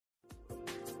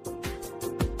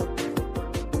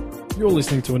You're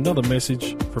listening to another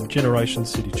message from Generation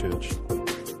City Church.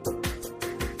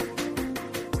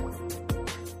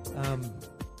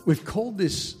 We've called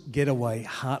this getaway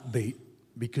Heartbeat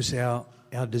because our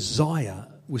desire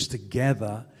was to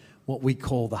gather what we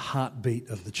call the heartbeat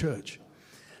of the church,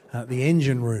 the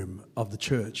engine room of the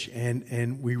church.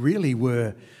 And we really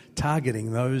were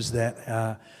targeting those that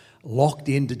are locked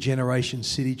into Generation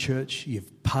City Church.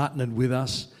 You've partnered with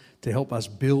us to help us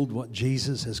build what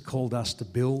Jesus has called us to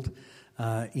build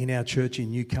in our church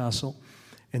in Newcastle.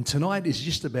 And tonight is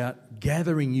just about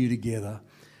gathering you together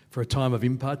for a time of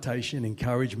impartation,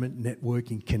 encouragement,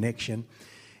 networking, connection,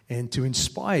 and to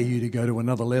inspire you to go to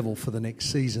another level for the next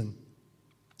season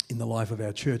in the life of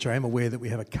our church. I am aware that we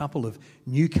have a couple of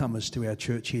newcomers to our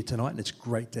church here tonight, and it's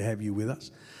great to have you with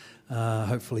us.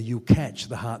 Hopefully you'll catch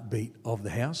the heartbeat of the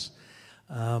house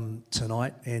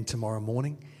tonight and tomorrow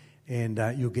morning, and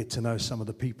you'll get to know some of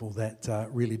the people that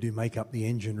really do make up the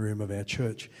engine room of our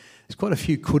church. There's quite a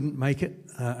few couldn't make it.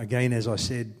 Again, as I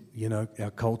said, you know,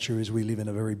 our culture is we live in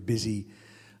a very busy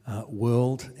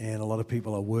world, and a lot of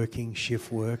people are working,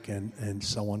 shift work, and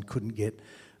so on, couldn't get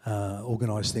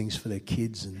organised things for their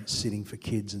kids and sitting for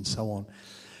kids and so on.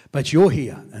 But you're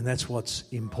here, and that's what's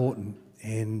important.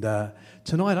 And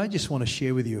tonight I just want to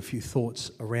share with you a few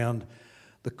thoughts around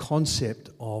the concept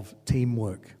of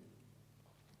teamwork.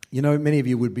 You know, many of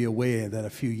you would be aware that a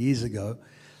few years ago,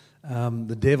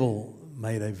 the devil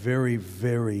made a very,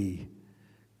 very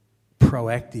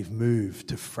proactive move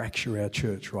to fracture our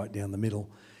church right down the middle.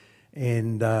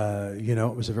 And, you know,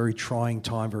 it was a very trying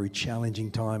time, very challenging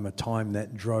time, a time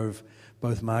that drove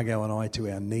both Margot and I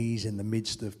to our knees in the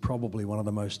midst of probably one of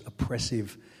the most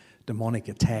oppressive demonic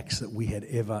attacks that we had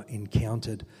ever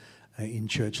encountered in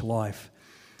church life.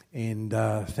 And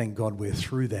thank God we're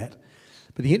through that.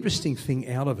 But the interesting thing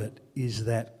out of it is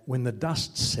that when the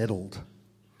dust settled,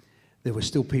 there were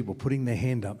still people putting their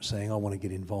hand up saying, I want to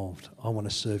get involved. I want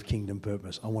to serve kingdom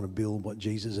purpose. I want to build what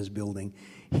Jesus is building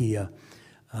here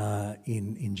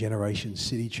in Generation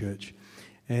City Church.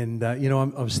 And, you know,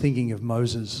 I was thinking of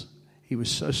Moses. He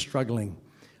was so struggling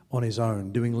on his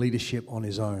own, doing leadership on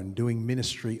his own, doing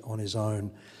ministry on his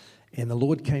own. And the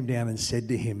Lord came down and said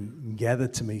to him, gather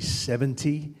to me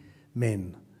 70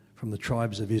 men from the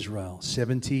tribes of Israel,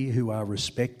 70 who are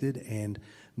respected and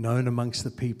known amongst the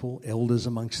people, elders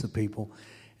amongst the people,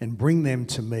 and bring them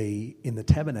to me in the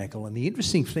tabernacle. And the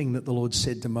interesting thing that the Lord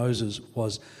said to Moses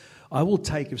was, I will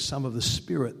take of some of the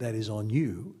spirit that is on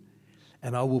you,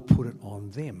 and I will put it on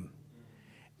them.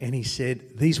 And he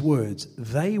said these words,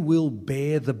 they will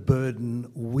bear the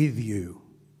burden with you.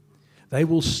 They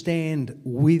will stand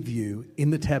with you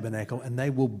in the tabernacle, and they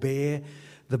will bear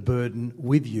the burden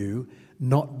with you,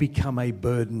 not become a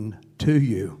burden to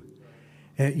you.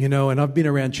 You know, and I've been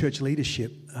around church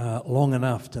leadership long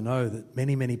enough to know that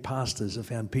many, many pastors have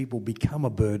found people become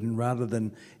a burden rather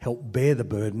than help bear the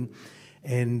burden.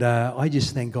 And I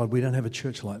just thank God we don't have a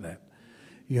church like that.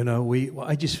 You know,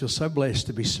 I just feel so blessed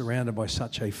to be surrounded by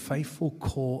such a faithful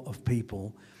core of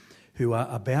people who are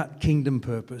about kingdom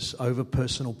purpose over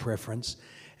personal preference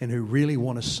and who really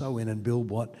want to sow in and build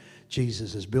what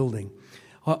Jesus is building.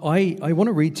 I want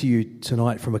to read to you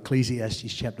tonight from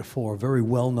Ecclesiastes chapter 4, a very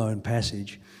well-known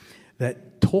passage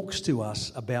that talks to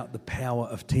us about the power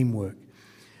of teamwork.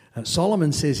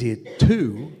 Solomon says here,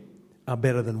 2 are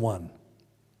better than 1.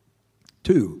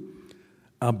 2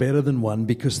 are better than 1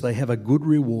 because they have a good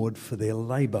reward for their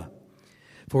labour.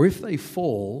 For if they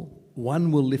fall, one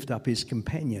will lift up his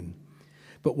companion.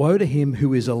 But woe to him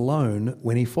who is alone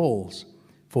when he falls,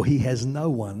 for he has no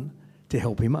one to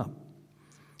help him up.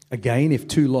 Again, if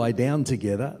 2 lie down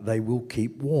together, they will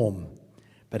keep warm.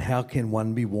 But how can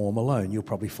one be warm alone? You'll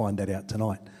probably find that out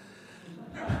tonight.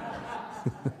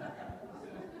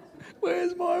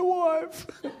 Where's my wife?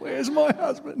 Where's my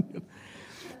husband?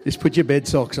 Just put your bed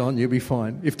socks on, you'll be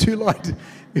fine. If two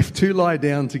lie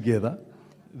down together,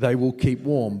 they will keep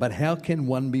warm. But how can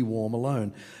one be warm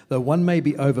alone? Though one may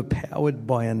be overpowered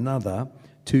by another,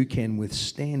 2 can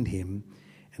withstand him.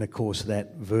 And of course,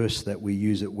 that verse that we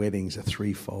use at weddings, a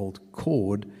threefold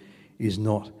cord, is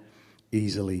not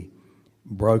easily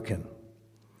broken.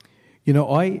 You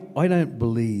know, I don't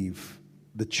believe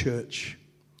the church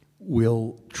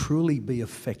will truly be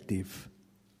effective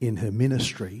in her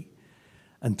ministry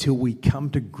until we come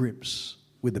to grips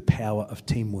with the power of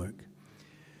teamwork.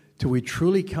 Till we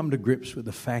truly come to grips with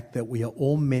the fact that we are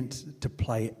all meant to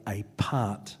play a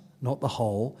part, not the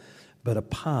whole, but a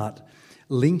part,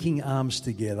 linking arms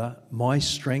together, my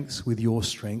strengths with your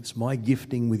strengths, my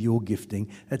gifting with your gifting.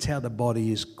 That's how the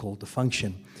body is called to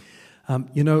function.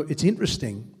 You know, it's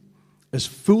interesting. As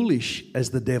foolish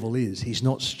as the devil is, he's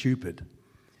not stupid.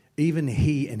 Even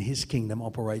he and his kingdom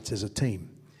operates as a team.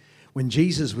 When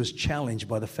Jesus was challenged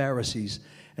by the Pharisees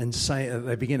and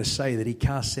they began to say that he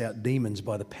casts out demons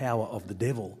by the power of the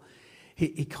devil,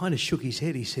 he kind of shook his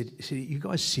head. He said, "You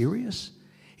guys serious?"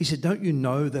 He said, "Don't you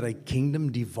know that a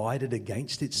kingdom divided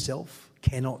against itself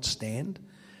cannot stand?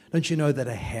 Don't you know that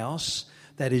a house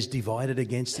that is divided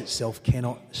against itself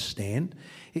cannot stand?"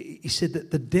 He said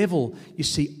that the devil, you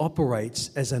see,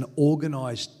 operates as an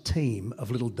organized team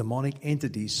of little demonic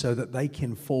entities so that they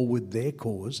can forward their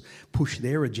cause, push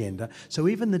their agenda. So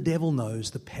even the devil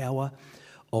knows the power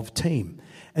of team.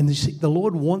 And you see, the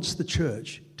Lord wants the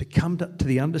church to come to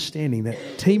the understanding that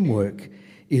teamwork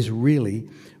is really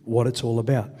what it's all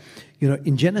about. You know,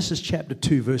 in Genesis chapter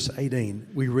 2, verse 18,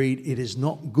 we read, "It is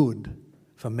not good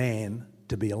for man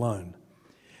to be alone."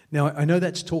 Now, I know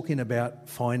that's talking about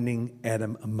finding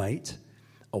Adam a mate,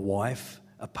 a wife,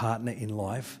 a partner in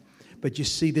life. But you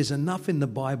see, there's enough in the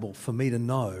Bible for me to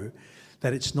know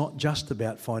that it's not just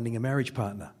about finding a marriage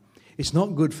partner. It's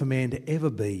not good for man to ever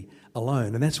be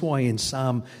alone. And that's why in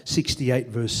Psalm 68,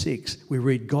 verse 6, we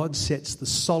read, "God sets the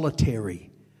solitary,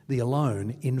 the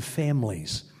alone, in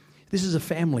families." This is a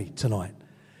family tonight.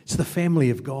 It's the family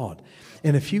of God.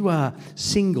 And if you are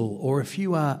single or if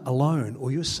you are alone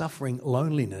or you're suffering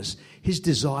loneliness, his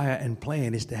desire and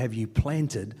plan is to have you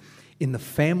planted in the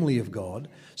family of God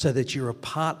so that you're a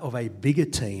part of a bigger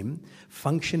team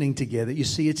functioning together. You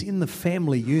see, it's in the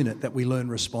family unit that we learn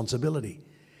responsibility.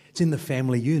 It's in the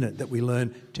family unit that we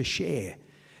learn to share.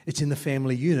 It's in the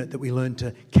family unit that we learn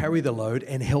to carry the load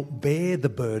and help bear the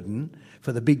burden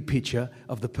for the big picture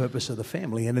of the purpose of the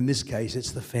family. And in this case,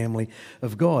 it's the family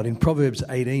of God. In Proverbs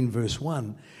 18, verse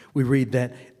 1, we read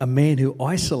that a man who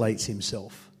isolates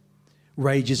himself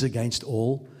rages against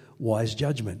all wise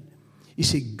judgment. You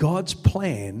see, God's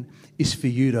plan is for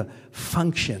you to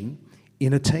function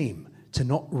in a team, to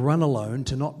not run alone,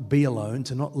 to not be alone,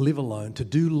 to not live alone, to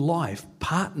do life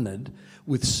partnered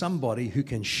with somebody who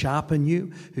can sharpen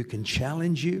you, who can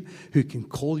challenge you, who can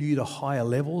call you to higher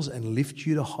levels and lift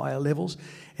you to higher levels.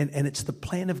 And it's the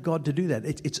plan of God to do that.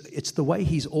 It's the way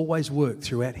he's always worked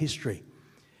throughout history.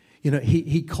 You know,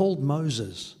 he called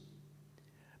Moses,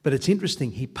 but it's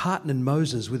interesting, he partnered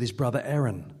Moses with his brother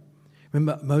Aaron.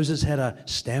 Remember, Moses had a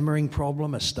stammering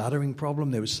problem, a stuttering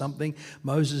problem. There was something.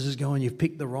 Moses is going, "You've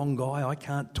picked the wrong guy. I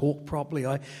can't talk properly."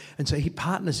 And so he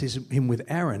partners him with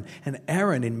Aaron. And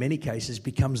Aaron, in many cases,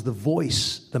 becomes the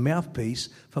voice, the mouthpiece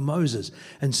for Moses.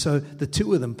 And so the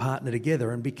two of them partner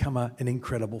together and become an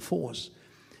incredible force.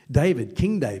 David,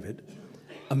 King David,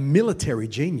 a military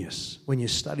genius when you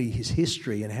study his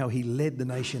history and how he led the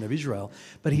nation of Israel.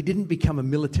 But he didn't become a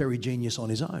military genius on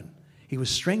his own. He was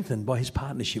strengthened by his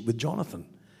partnership with Jonathan.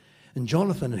 And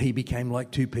Jonathan and he became like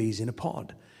two peas in a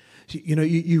pod. You know,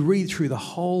 you read through the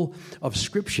whole of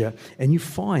Scripture and you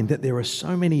find that there are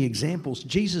so many examples.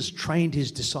 Jesus trained his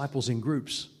disciples in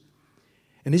groups.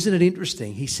 And isn't it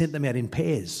interesting? He sent them out in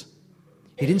pairs.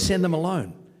 He didn't send them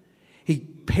alone. He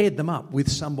paired them up with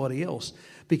somebody else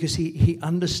because he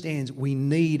understands we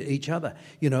need each other.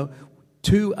 You know,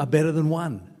 two are better than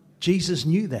one. Jesus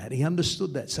knew that. He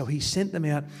understood that. So he sent them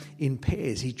out in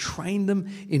pairs. He trained them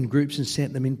in groups and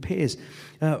sent them in pairs.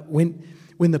 When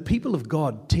the people of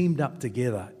God teamed up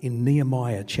together in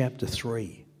Nehemiah chapter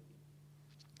 3,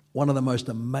 one of the most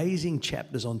amazing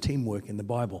chapters on teamwork in the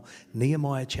Bible,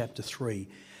 Nehemiah chapter 3,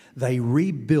 they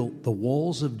rebuilt the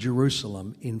walls of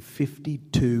Jerusalem in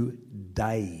 52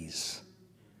 days.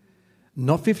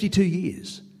 Not 52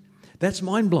 years. That's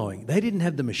mind-blowing. They didn't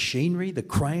have the machinery, the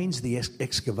cranes, the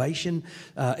excavation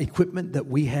equipment that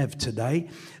we have today.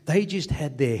 They just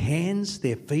had their hands,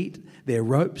 their feet, their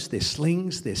ropes, their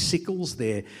slings, their sickles,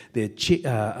 their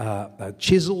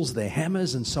chisels, their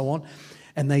hammers, and so on.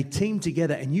 And they teamed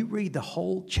together. And you read the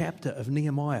whole chapter of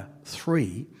Nehemiah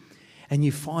 3, and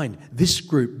you find this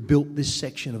group built this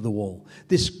section of the wall.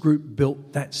 This group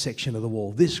built that section of the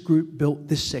wall. This group built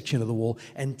this section of the wall.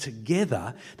 And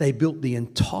together, they built the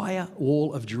entire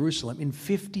wall of Jerusalem in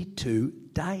 52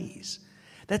 days.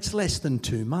 That's less than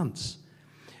 2 months.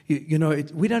 You know,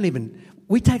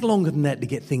 we take longer than that to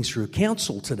get things through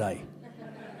council today.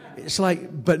 It's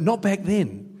like, but not back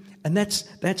then. And that's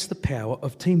the power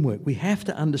of teamwork. We have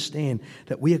to understand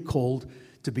that we are called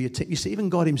to be a team. You see, even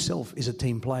God himself is a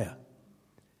team player.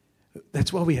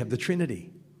 That's why we have the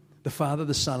Trinity, the Father,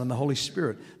 the Son, and the Holy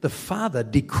Spirit. The Father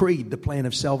decreed the plan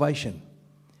of salvation.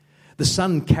 The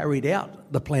Son carried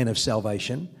out the plan of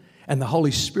salvation, and the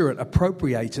Holy Spirit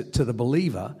appropriates it to the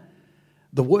believer,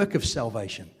 the work of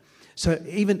salvation. So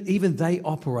even they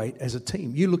operate as a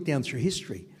team. You look down through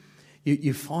history,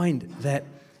 you find that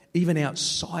even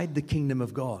outside the kingdom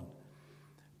of God,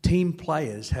 team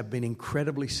players have been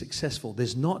incredibly successful.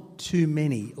 There's not too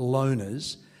many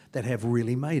loners that have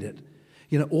really made it.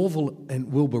 You know, Orville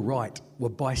and Wilbur Wright were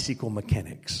bicycle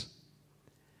mechanics,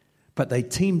 but they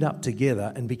teamed up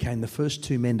together and became the first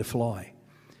two men to fly.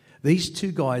 These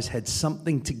two guys had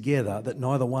something together that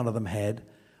neither one of them had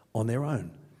on their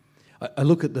own. I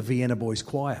look at the Vienna Boys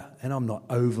Choir, and I'm not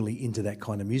overly into that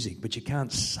kind of music, but you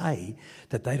can't say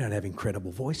that they don't have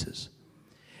incredible voices.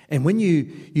 And when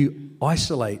you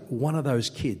isolate one of those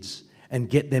kids and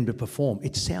get them to perform,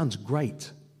 it sounds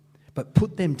great. But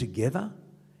put them together,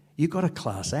 you've got a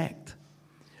class act.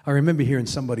 I remember hearing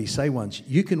somebody say once,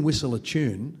 you can whistle a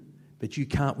tune, but you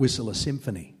can't whistle a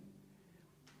symphony.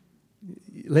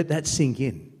 Let that sink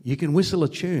in. You can whistle a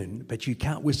tune, but you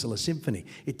can't whistle a symphony.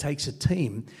 It takes a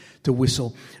team to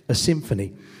whistle a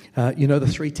symphony. You know the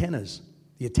three tenors,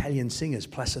 the Italian singers,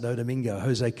 Placido Domingo,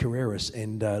 Jose Carreras,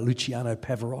 and Luciano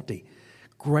Pavarotti.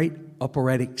 Great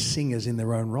operatic singers in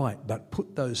their own right, but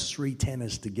put those three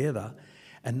tenors together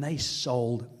and they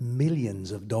sold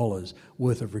millions of dollars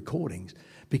worth of recordings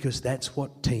because that's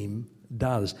what team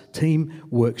does. Team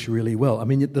works really well. I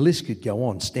mean, the list could go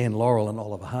on. Stan Laurel and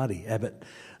Oliver Hardy,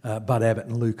 Bud Abbott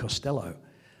and Lou Costello.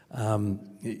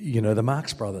 You know, the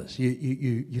Marx Brothers.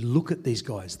 You look at these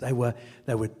guys. They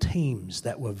were teams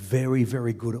that were very,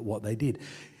 very good at what they did.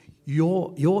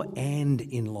 Your and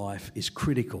in life is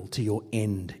critical to your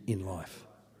end in life.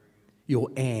 Your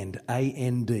and,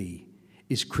 A-N-D,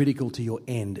 is critical to your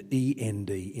end,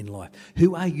 E-N-D, in life.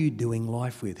 Who are you doing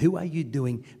life with? Who are you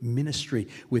doing ministry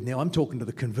with? Now, I'm talking to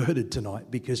the converted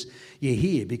tonight because you're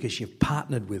here, because you've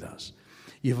partnered with us.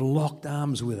 You've locked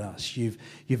arms with us. You've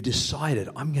decided,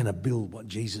 I'm going to build what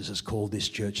Jesus has called this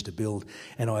church to build.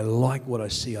 And I like what I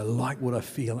see. I like what I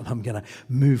feel. And I'm going to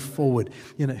move forward.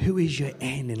 You know, who is your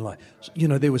and in life? You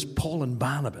know, there was Paul and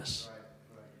Barnabas.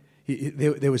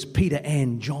 There was Peter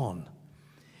and John.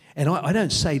 And I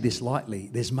don't say this lightly.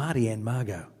 There's Marty and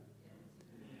Margot.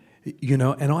 You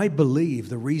know, and I believe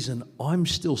the reason I'm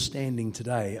still standing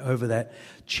today over that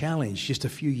challenge just a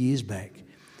few years back,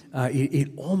 it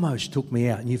almost took me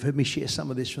out. And you've heard me share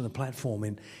some of this from the platform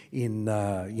in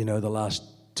you know, the last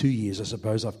 2 years, I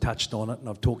suppose. I've touched on it and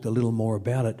I've talked a little more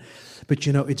about it. But,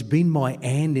 you know, it's been my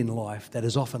and in life that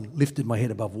has often lifted my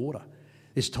head above water.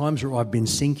 There's times where I've been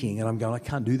sinking and I'm going, I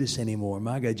can't do this anymore. And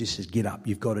Margot just says, get up.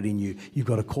 You've got it in you. You've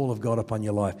got a call of God upon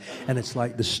your life. And it's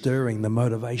like the stirring, the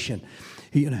motivation.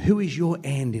 You know, who is your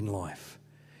and in life?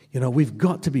 You know, we've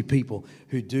got to be people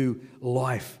who do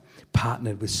life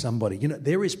partnered with somebody. You know,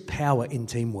 there is power in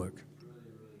teamwork.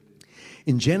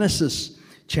 In Genesis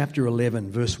chapter 11,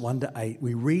 verse 1 to 8,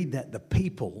 we read that the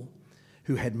people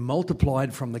who had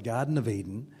multiplied from the Garden of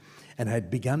Eden and had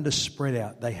begun to spread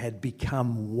out, they had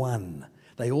become one.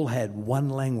 They all had one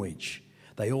language.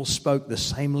 They all spoke the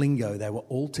same lingo. They were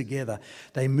all together.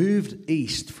 They moved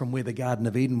east from where the Garden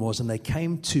of Eden was, and they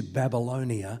came to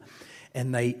Babylonia,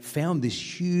 and they found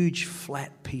this huge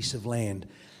flat piece of land.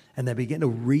 And they began to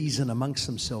reason amongst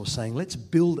themselves, saying, let's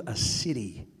build a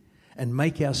city and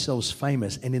make ourselves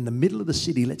famous. And in the middle of the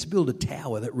city, let's build a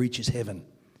tower that reaches heaven.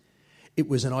 It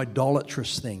was an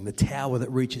idolatrous thing. The tower that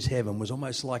reaches heaven was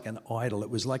almost like an idol. It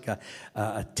was like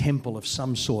a temple of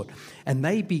some sort. And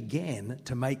they began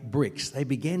to make bricks. They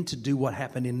began to do what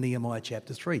happened in Nehemiah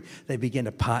chapter 3. They began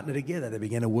to partner together. They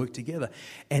began to work together.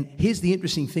 And here's the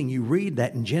interesting thing. You read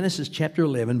that in Genesis chapter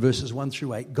 11, verses 1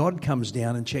 through 8. God comes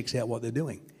down and checks out what they're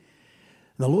doing.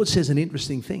 And the Lord says an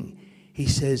interesting thing. He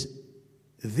says,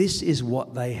 this is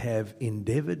what they have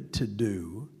endeavored to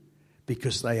do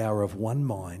because they are of one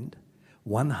mind,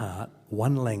 one heart,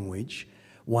 one language,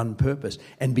 one purpose.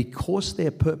 And because their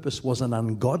purpose was an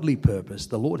ungodly purpose,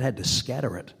 the Lord had to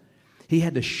scatter it. He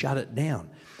had to shut it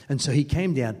down. And so he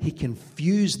came down, he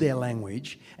confused their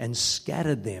language and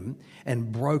scattered them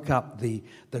and broke up the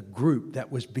group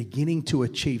that was beginning to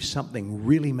achieve something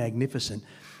really magnificent.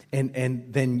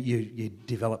 And then you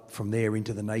develop from there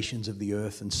into the nations of the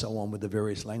earth and so on with the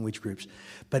various language groups.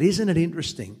 But isn't it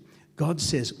interesting? God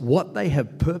says what they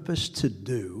have purposed to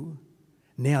do,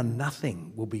 now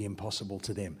nothing will be impossible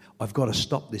to them. I've got to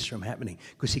stop this from happening,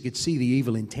 because he could see the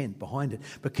evil intent behind it.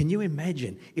 But can you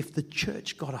imagine if the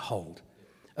church got a hold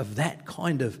of that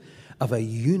kind of a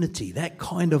unity, that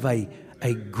kind of a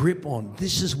grip on,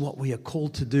 this is what we are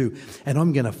called to do, and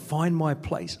I'm going to find my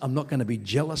place. I'm not going to be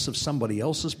jealous of somebody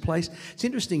else's place. It's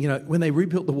interesting, you know, when they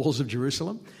rebuilt the walls of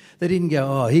Jerusalem, they didn't go,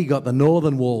 oh, he got the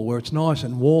northern wall where it's nice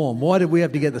and warm. Why did we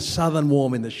have to get the southern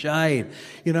warm in the shade?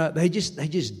 You know, they just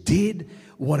did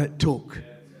what it took.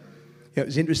 It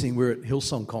was interesting. We were at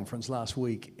Hillsong Conference last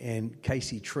week, and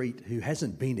Casey Treat, who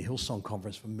hasn't been to Hillsong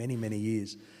Conference for many, many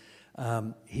years,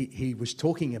 he was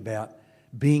talking about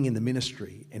being in the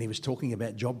ministry, and he was talking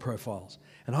about job profiles.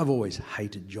 And I've always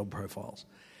hated job profiles.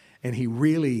 And he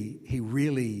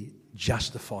really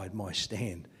justified my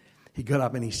stand. He got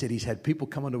up and he said he's had people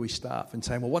come onto his staff and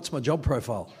saying, well, what's my job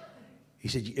profile? He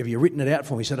said, have you written it out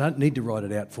for me? He said, I don't need to write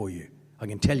it out for you. I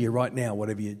can tell you right now,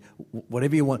 whatever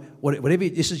you want,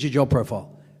 this is your job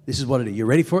profile. This is what it is. You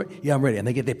ready for it? Yeah, I'm ready. And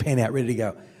they get their pen out, ready to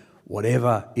go.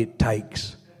 Whatever it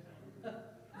takes.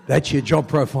 That's your job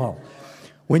profile.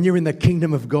 When you're in the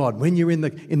kingdom of God, when you're in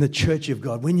the church of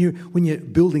God, when you're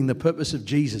building the purpose of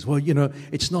Jesus, well,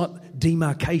 it's not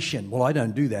demarcation. Well, I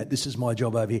don't do that. This is my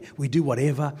job over here. We do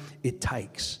whatever it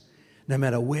takes, no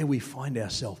matter where we find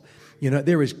ourselves.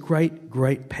 There is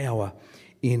great power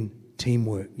in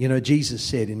teamwork. Jesus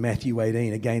said in Matthew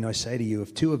 18, again, I say to you,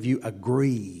 if two of you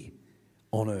agree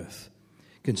on earth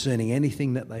concerning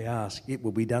anything that they ask, it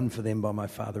will be done for them by my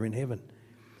Father in heaven.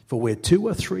 For where 2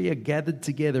 or 3 are gathered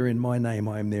together in my name,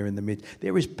 I am there in the midst.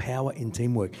 There is power in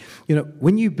teamwork.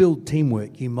 When you build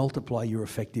teamwork, you multiply your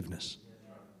effectiveness.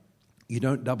 You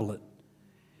don't double it.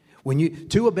 When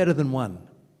 2 are better than 1.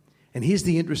 And here's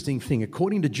the interesting thing.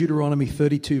 According to Deuteronomy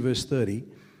 32, verse 30,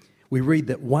 we read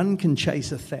that 1 can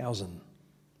chase 1,000.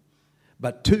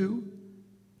 But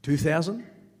 2,000,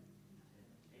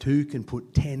 2 can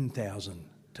put 10,000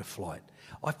 to flight.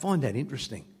 I find that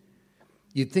interesting.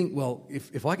 You'd think, well,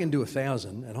 if I can do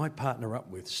 1,000 and I partner up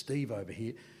with Steve over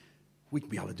here, we can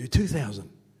be able to do 2,000.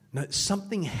 No,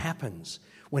 something happens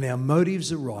when our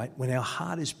motives are right, when our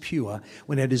heart is pure,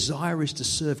 when our desire is to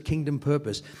serve kingdom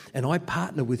purpose, and I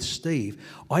partner with Steve,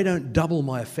 I don't double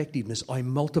my effectiveness, I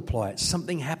multiply it.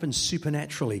 Something happens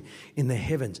supernaturally in the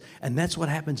heavens. And that's what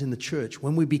happens in the church.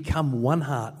 When we become one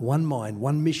heart, one mind,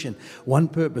 one mission, one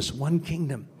purpose, one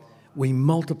kingdom, we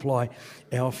multiply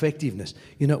our effectiveness.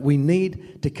 We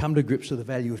need to come to grips with the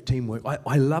value of teamwork.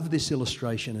 I love this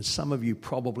illustration, and some of you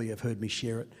probably have heard me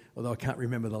share it, although I can't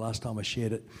remember the last time I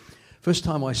shared it. First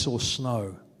time I saw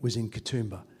snow was in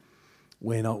Katoomba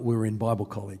when we were in Bible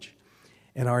college.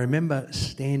 And I remember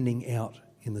standing out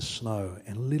in the snow,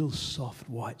 and little soft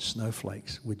white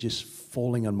snowflakes were just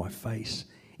falling on my face,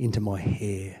 into my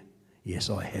hair. Yes,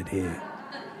 I had hair.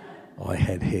 I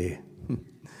had hair.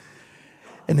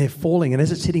 And they're falling, and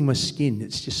as it's hitting my skin,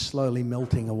 it's just slowly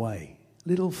melting away.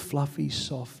 Little fluffy,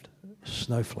 soft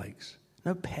snowflakes.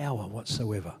 No power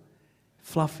whatsoever.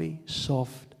 Fluffy,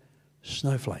 soft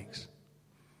snowflakes.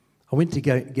 I went to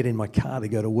get in my car to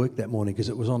go to work that morning because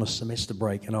it was on a semester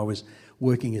break, and I was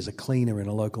working as a cleaner in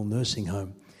a local nursing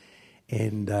home.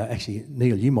 And actually,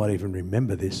 Neil, you might even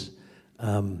remember this.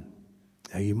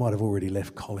 You might have already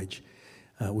left college.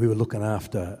 We were looking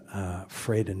after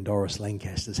Fred and Doris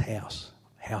Lancaster's house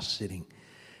sitting,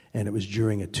 and it was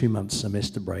during a 2-month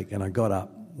semester break, and I got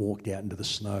up, walked out into the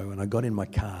snow, and I got in my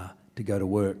car to go to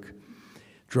work,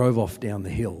 drove off down the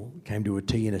hill, came to a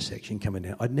T intersection coming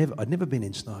down. I'd never been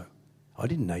in snow. I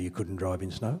didn't know you couldn't drive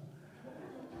in snow.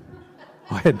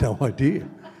 I had no idea.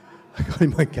 I got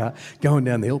in my car, going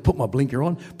down the hill, put my blinker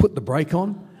on, put the brake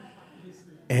on,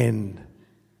 and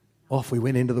off we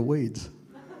went into the weeds.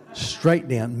 Straight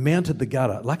down, mounted the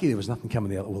gutter. Lucky there was nothing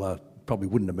coming the other way. Well, probably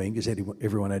wouldn't have been because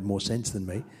everyone had more sense than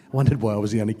me. Wondered why I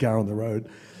was the only car on the road.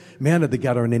 Mounted the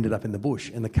gutter and ended up in the bush.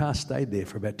 And the car stayed there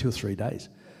for about 2 or 3 days.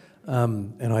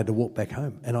 And I had to walk back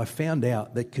home. And I found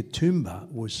out that Katoomba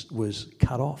was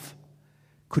cut off.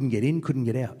 Couldn't get in, couldn't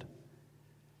get out.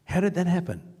 How did that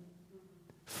happen?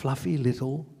 Fluffy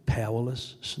little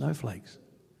powerless snowflakes.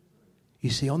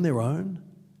 You see, on their own,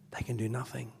 they can do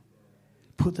nothing.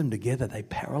 Put them together, they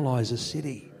paralyze a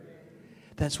city.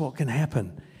 That's what can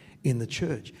happen in the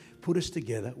church. Put us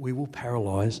together, we will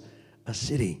paralyze a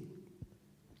city.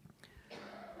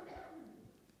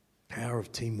 Power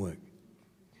of teamwork.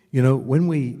 When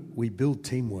we build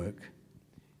teamwork,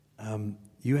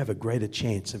 you have a greater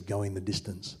chance of going the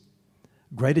distance.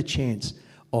 Greater chance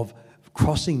of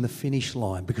crossing the finish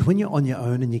line. Because when you're on your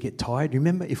own and you get tired,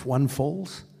 remember if one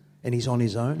falls and he's on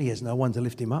his own, he has no one to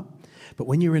lift him up. But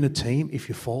when you're in a team, if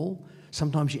you fall,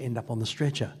 sometimes you end up on the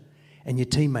stretcher and your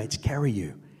teammates carry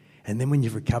you. And then when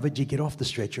you've recovered, you get off the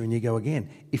stretcher and you go again.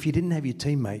 If you didn't have your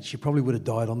teammates, you probably would have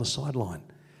died on the sideline.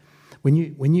 When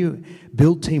you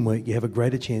build teamwork, you have a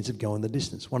greater chance of going the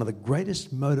distance. One of the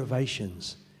greatest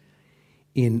motivations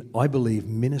in, I believe,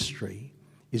 ministry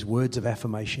is words of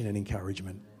affirmation and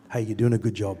encouragement. Hey, you're doing a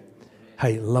good job.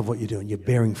 Hey, love what you're doing. You're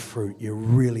bearing fruit. You're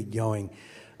really going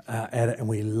at it, and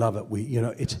we love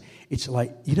it. It's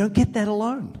like you don't get that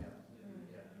alone.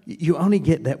 You only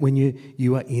get that when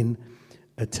you are in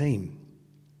a team.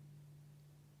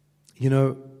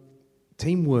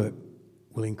 Teamwork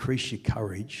will increase your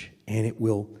courage and it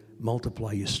will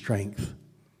multiply your strength.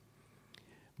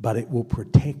 but it will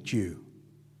protect you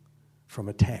from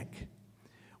attack.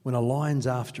 When a lion's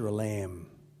after a lamb,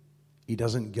 he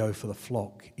doesn't go for the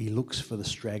flock. He looks for the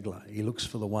straggler. He looks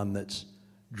for the one that's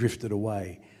drifted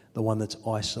away, the one that's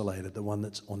isolated, the one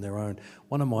that's on their own.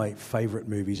 One of my favourite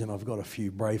movies, and I've got a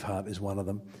few, Braveheart is one of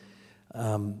them.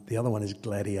 The other one is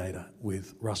Gladiator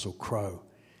with Russell Crowe.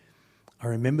 I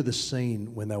remember the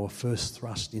scene when they were first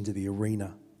thrust into the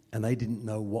arena and they didn't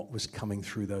know what was coming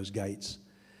through those gates,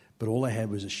 but all they had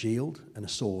was a shield and a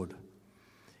sword.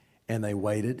 And they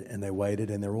waited and they waited,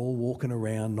 and they're all walking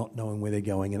around not knowing where they're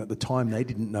going. And at the time, they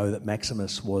didn't know that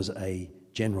Maximus was a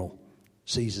general,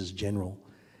 Caesar's general,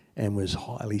 and was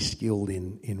highly skilled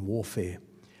in warfare.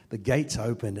 The gates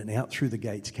opened, and out through the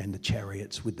gates came the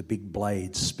chariots with the big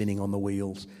blades spinning on the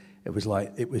wheels.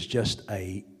 It was just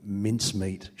a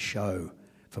mincemeat show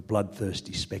for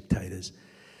bloodthirsty spectators.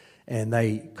 And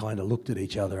they kind of looked at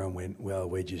each other and went, well,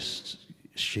 we're just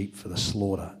sheep for the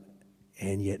slaughter.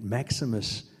 And yet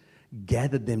Maximus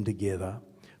gathered them together,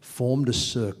 formed a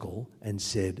circle, and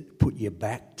said, put your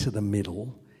back to the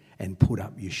middle and put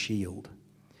up your shield.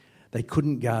 They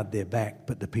couldn't guard their back,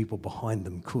 but the people behind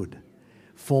them could.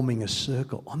 Forming a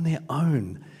circle on their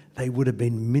own, they would have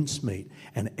been mincemeat.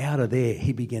 And out of there,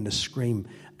 he began to scream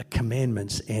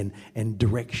commandments and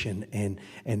direction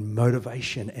and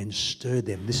motivation and stirred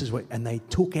them. This is what, and they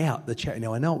took out the chariot.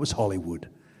 Now, I know it was Hollywood.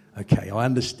 Okay, I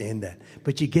understand that.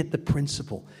 But you get the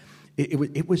principle.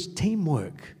 It was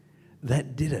teamwork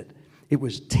that did it. It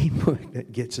was teamwork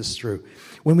that gets us through.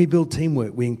 When we build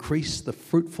teamwork, we increase the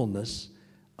fruitfulness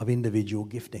of individual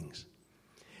giftings.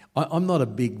 I'm not a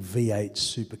big V8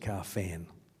 supercar fan,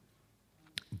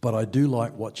 but I do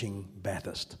like watching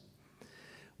Bathurst.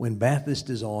 When Bathurst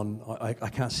is on, I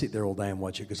can't sit there all day and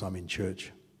watch it because I'm in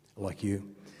church, like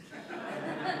you.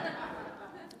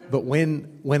 But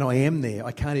when I am there,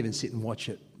 I can't even sit and watch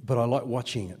it, but I like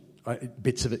watching it.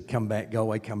 Bits of it come back, go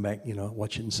away, come back,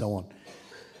 watch it and so on.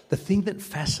 The thing that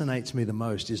fascinates me the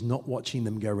most is not watching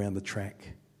them go around the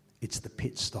track. It's the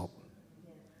pit stop.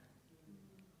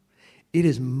 It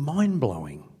is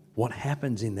mind-blowing what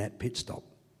happens in that pit stop.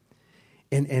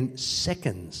 And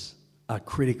seconds are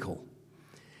critical.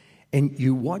 And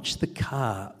you watch the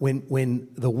car, when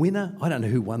the winner, I don't know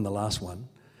who won the last one.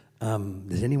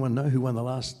 Does anyone know who won the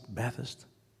last Bathurst?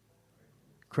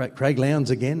 Craig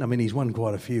Lowndes again. I mean, he's won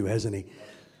quite a few, hasn't he?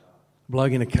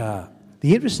 Bloke in a car.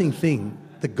 The interesting thing,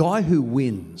 the guy who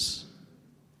wins,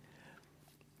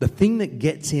 the thing that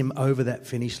gets him over that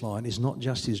finish line is not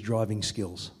just his driving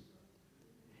skills.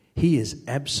 He is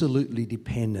absolutely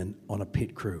dependent on a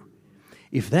pit crew.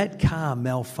 If that car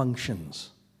malfunctions,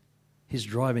 his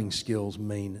driving skills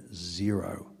mean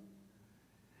zero.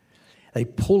 They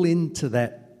pull into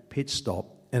that pit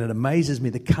stop, and it amazes me,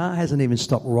 the car hasn't even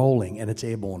stopped rolling and it's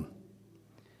airborne.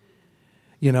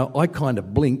 I kind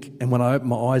of blink, and when I open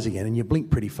my eyes again, and you blink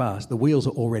pretty fast, the wheels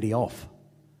are already off.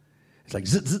 It's like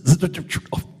zzz, zzz, zzz,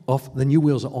 off, the new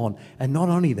wheels are on. And not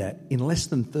only that, in less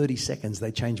than 30 seconds,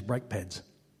 they change brake pads.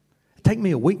 It take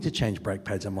me a week to change brake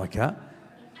pads on my car.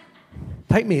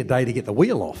 Take me a day to get the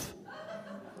wheel off.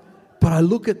 But I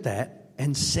look at that,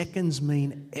 and seconds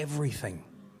mean everything.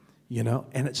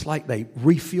 And it's like they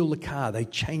refuel the car, they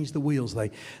change the wheels,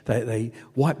 they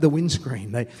wipe the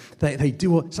windscreen, they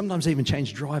do sometimes even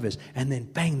change drivers, and then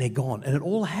bang, they're gone. And it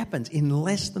all happens in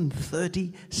less than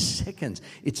 30 seconds.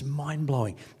 It's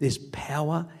mind-blowing. There's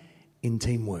power in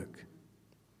teamwork.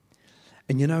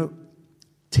 And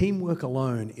teamwork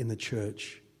alone in the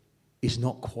church is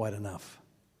not quite enough.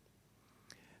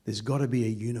 There's got to be a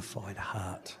unified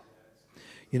heart.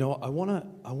 I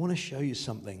want to show you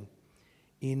something.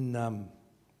 In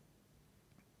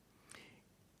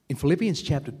Philippians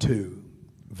chapter 2,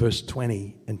 verse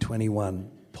 20 and 21,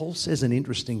 Paul says an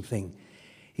interesting thing.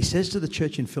 He says to the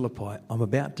church in Philippi, I'm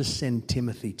about to send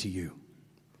Timothy to you.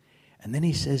 And then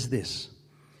he says this,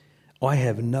 I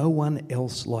have no one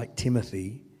else like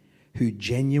Timothy who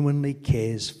genuinely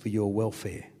cares for your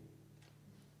welfare.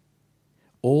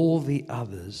 All the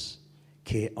others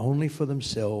care only for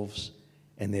themselves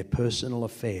and their personal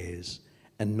affairs,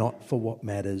 and not for what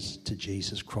matters to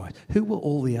Jesus Christ. Who were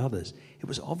all the others? It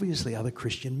was obviously other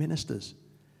Christian ministers.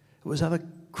 It was other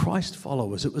Christ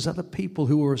followers. It was other people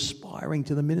who were aspiring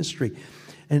to the ministry.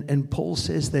 And Paul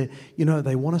says that,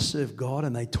 they want to serve God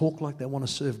and they talk like they want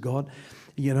to serve God,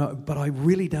 but I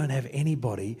really don't have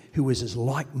anybody who is as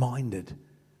like-minded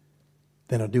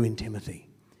than I do in Timothy.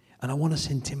 And I want to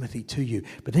send Timothy to you.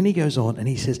 But then he goes on and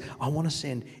he says, I want to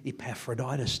send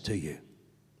Epaphroditus to you.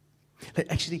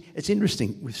 Actually, it's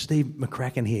interesting with Steve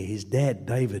McCrindle here. His dad,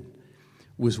 David,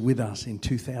 was with us in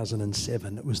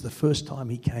 2007. It was the first time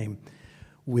he came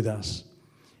with us.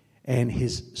 And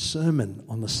his sermon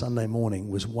on the Sunday morning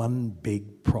was one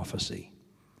big prophecy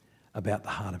about the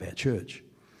heart of our church.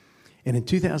 And in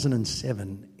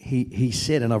 2007, he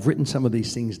said, and I've written some of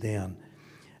these things down,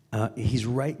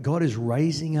 God is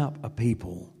raising up a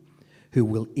people who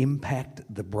will impact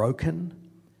the broken,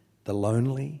 the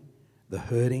lonely, the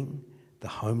hurting, the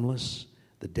homeless,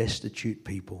 the destitute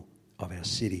people of our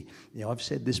city. Now, I've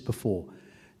said this before.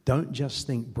 Don't just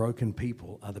think broken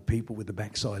people are the people with the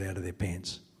backside out of their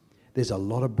pants. There's a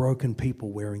lot of broken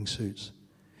people wearing suits.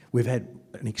 We've had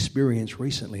an experience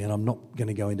recently, and I'm not going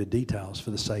to go into details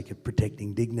for the sake of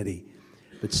protecting dignity,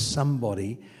 but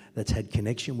somebody that's had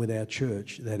connection with our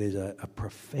church that is a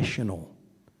professional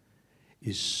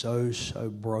is so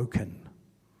broken,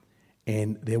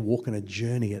 and they're walking a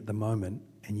journey at the moment,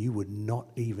 and you would not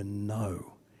even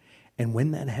know. And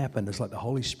when that happened, it's like the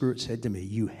Holy Spirit said to me,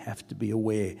 you have to be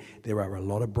aware there are a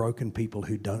lot of broken people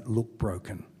who don't look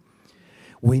broken.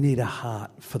 We need a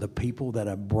heart for the people that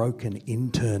are broken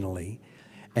internally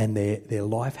and their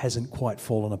life hasn't quite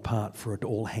fallen apart for it to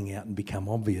all hang out and become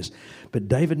obvious. But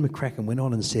David McCrindle went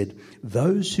on and said,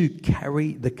 those who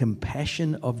carry the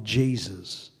compassion of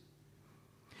Jesus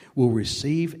will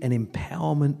receive an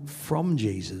empowerment from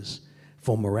Jesus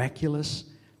for miraculous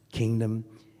kingdom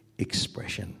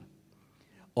expression.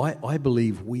 I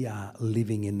believe we are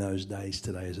living in those days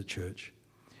today as a church.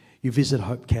 You visit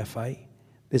Hope Cafe,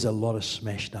 there's a lot of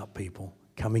smashed up people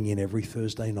coming in every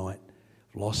Thursday night,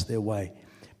 lost their way.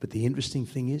 But the interesting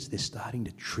thing is they're starting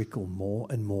to trickle more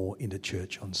and more into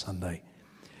church on Sunday.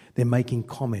 They're making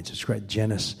comments. It's great.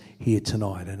 Janice here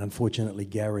tonight, and unfortunately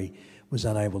Gary was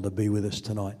unable to be with us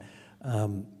tonight.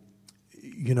 They're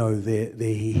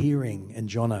hearing, and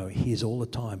Jono hears all the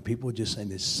time, people are just saying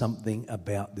there's something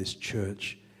about this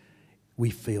church. We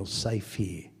feel safe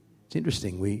here. It's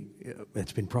interesting.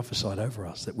 It's been prophesied over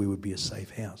us that we would be a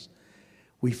safe house.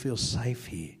 We feel safe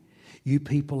here. You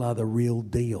people are the real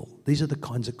deal. These are the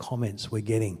kinds of comments we're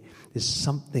getting. There's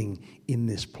something in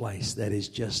this place that is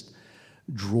just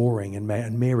drawing, and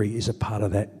Mary is a part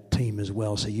of that team as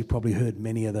well. So you've probably heard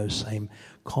many of those same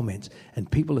comments. And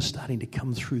people are starting to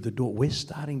come through the door. We're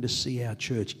starting to see our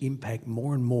church impact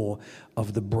more and more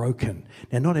of the broken.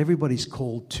 Now, not everybody's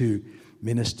called to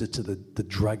minister to the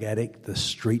drug addict, the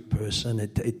street person.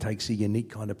 It takes a unique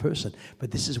kind of person.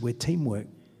 But this is where teamwork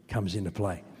comes into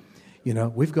play. You know,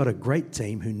 we've got a great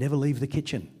team who never leave the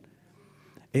kitchen.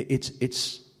 It's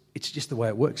just the way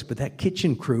it works. But that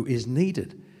kitchen crew is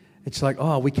needed. It's like,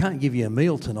 oh, we can't give you a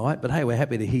meal tonight, but hey, we're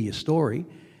happy to hear your story.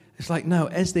 It's like, no,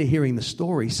 as they're hearing the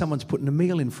story, someone's putting a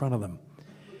meal in front of them.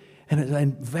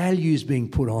 And values being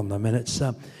put on them. And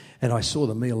and I saw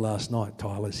the meal last night.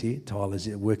 Tyler's here. Tyler's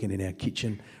working in our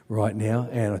kitchen right now.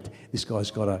 And this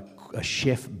guy's got a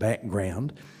chef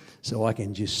background. So I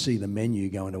can just see the menu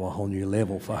going to a whole new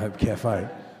level for Hope Cafe.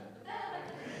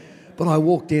 But I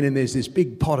walked in and there's this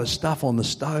big pot of stuff on the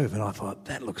stove and I thought,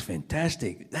 that looks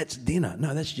fantastic. That's dinner.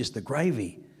 No, that's just the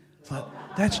gravy. It's like,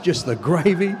 that's just the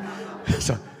gravy?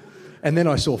 And then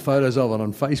I saw photos of it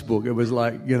on Facebook. It was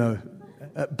like,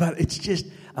 but it's just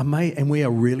amazing. And we are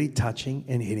really touching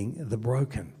and hitting the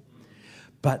broken.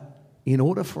 But in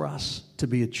order for us to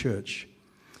be a church,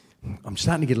 I'm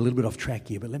starting to get a little bit off track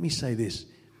here, but let me say this.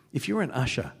 If you're an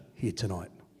usher here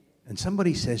tonight and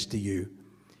somebody says to you,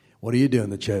 what do you do in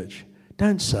the church?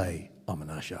 Don't say, I'm an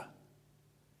usher.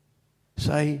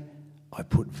 Say, I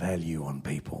put value on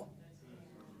people.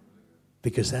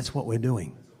 Because that's what we're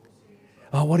doing.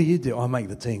 Oh, what do you do? I make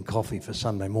the tea and coffee for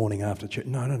Sunday morning after church.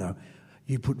 No.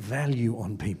 You put value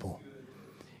on people.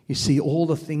 You see, all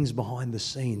the things behind the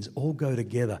scenes all go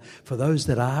together. For those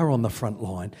that are on the front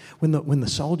line, when the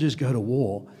soldiers go to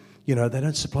war, they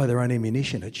don't supply their own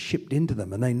ammunition. It's shipped into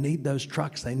them, and they need those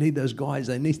trucks. They need those guys.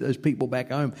 They need those people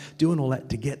back home doing all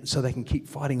that so they can keep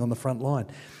fighting on the front line.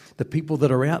 The people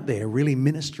that are out there really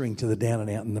ministering to the down and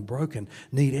out and the broken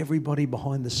need everybody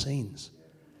behind the scenes.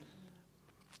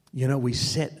 We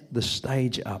set the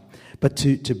stage up. But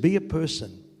to be a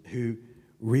person who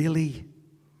really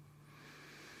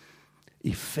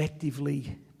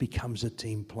effectively becomes a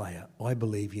team player, I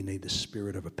believe you need the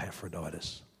spirit of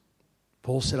Epaphroditus.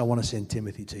 Paul said, I want to send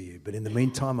Timothy to you, but in the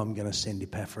meantime, I'm going to send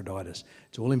Epaphroditus.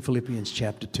 It's all in Philippians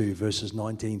chapter 2, verses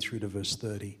 19 through to verse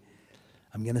 30.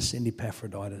 I'm going to send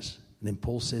Epaphroditus. And then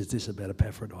Paul says this about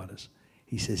Epaphroditus.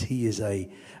 He says he is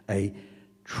a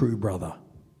true brother.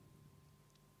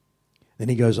 Then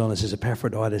he goes on and says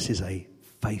Epaphroditus is a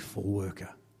faithful worker.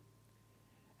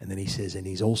 And then he says, and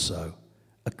he's also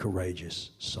a courageous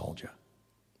soldier.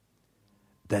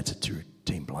 That's a true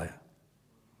team player.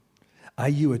 Are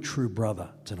you a true brother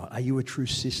tonight? Are you a true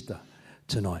sister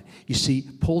tonight. You see,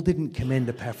 Paul didn't commend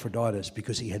Epaphroditus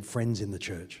because he had friends in the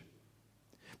church.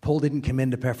 Paul didn't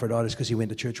commend Epaphroditus because he went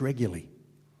to church regularly.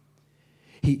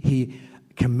 He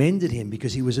commended him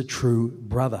because he was a true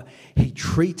brother. He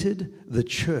treated the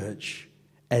church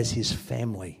as his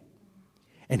family.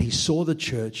 And he saw the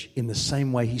church in the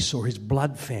same way he saw his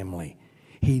blood family.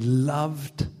 He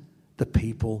loved the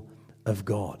people of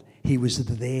God. He was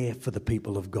there for the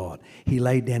people of God. He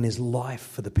laid down his life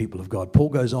for the people of God. Paul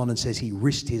goes on and says he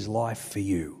risked his life for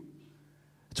you.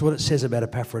 That's what it says about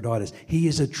Epaphroditus. He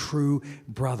is a true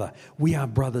brother. We are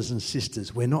brothers and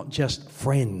sisters. We're not just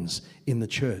friends in the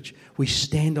church. We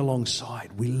stand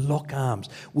alongside. We lock arms.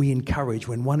 We encourage.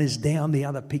 When one is down, the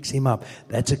other picks him up.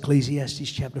 That's Ecclesiastes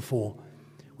chapter 4.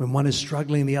 When one is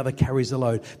struggling, the other carries the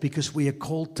load, because we are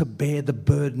called to bear the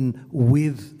burden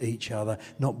with each other,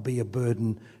 not be a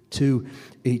burden to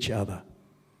each other.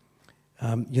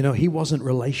 He wasn't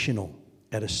relational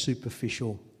at a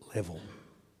superficial level.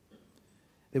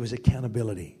 There was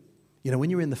accountability. When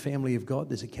you're in the family of God,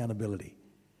 there's accountability.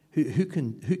 Who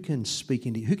can speak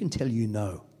into you? Who can tell you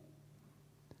no?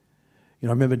 I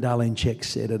remember Darlene Check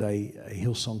said at a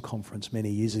Hillsong conference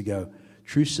many years ago,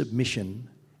 true submission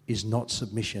is not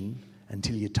submission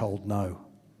until you're told no.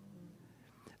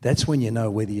 That's when you know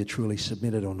whether you're truly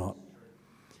submitted or not.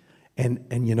 And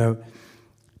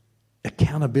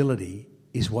accountability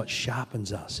is what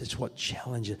sharpens us. It's what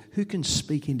challenges. Who can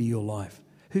speak into your life?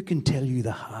 Who can tell you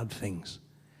the hard things?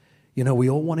 We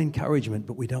all want encouragement,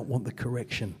 but we don't want the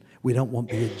correction. We don't want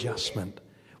the adjustment.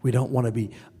 We don't want to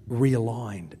be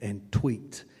realigned and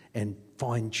tweaked and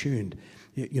fine-tuned.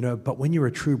 But when you're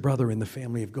a true brother in the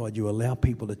family of God, you allow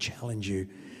people to challenge you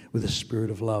with a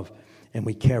spirit of love, and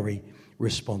we carry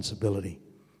responsibility.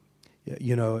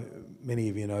 Many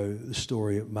of you know the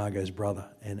story of Margot's brother,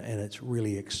 and it's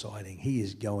really exciting. He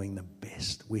is going the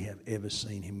best we have ever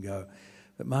seen him go.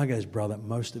 But Margot's brother,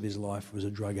 most of his life, was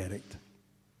a drug addict.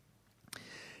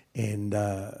 And,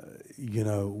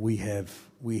 we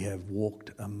have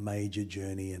walked a major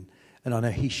journey. And I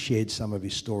know he shared some of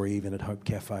his story even at Hope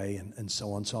Cafe and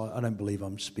so on. So I don't believe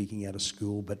I'm speaking out of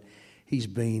school, but he's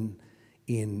been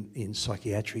in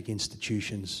psychiatric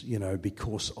institutions,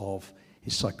 because of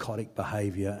his psychotic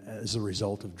behaviour as a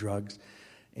result of drugs.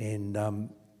 And,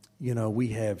 we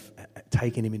have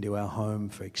taken him into our home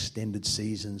for extended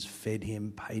seasons, fed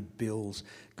him, paid bills,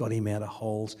 got him out of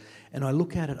holes. And I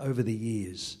look at it over the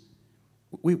years.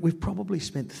 We've probably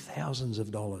spent thousands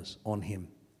of dollars on him,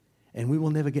 and we will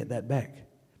never get that back.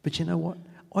 But you know what?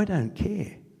 I don't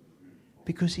care,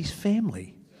 because he's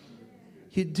family.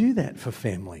 You do that for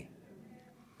family.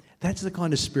 That's the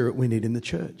kind of spirit we need in the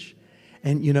church.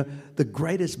 And, the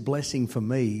greatest blessing for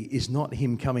me is not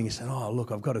him coming and saying, oh,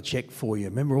 look, I've got a check for you.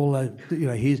 Remember all that,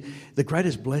 the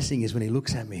greatest blessing is when he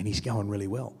looks at me and he's going really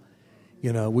well.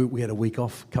 We had a week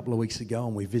off a couple of weeks ago,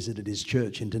 and we visited his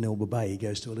church in Danilba Bay. He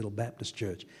goes to a little Baptist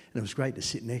church, and it was great to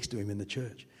sit next to him in the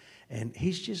church. And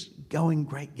he's just going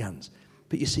great guns.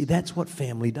 But you see, that's what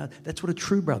family does. That's what a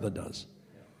true brother does.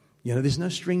 There's no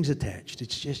strings attached.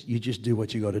 It's just, you just do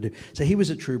what you got to do. So he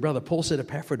was a true brother. Paul said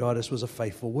Epaphroditus was a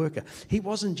faithful worker. He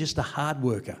wasn't just a hard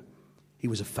worker. He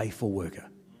was a faithful worker.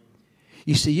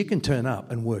 You see, you can turn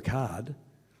up and work hard,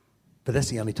 but that's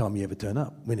the only time you ever turn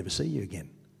up. We never see you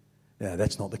again. Now,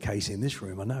 that's not the case in this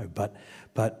room, I know.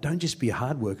 But don't just be a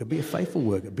hard worker. Be a faithful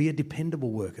worker. Be a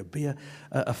dependable worker. Be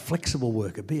a flexible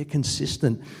worker. Be a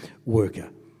consistent worker.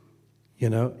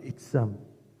 It's...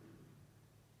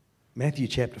 Matthew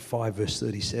chapter 5 verse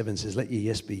 37 says, let your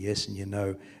yes be yes and your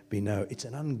no be no. It's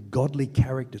an ungodly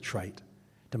character trait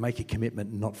to make a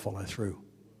commitment and not follow through.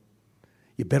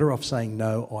 You're better off saying,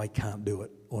 no, I can't do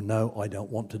it, or no, I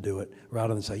don't want to do it,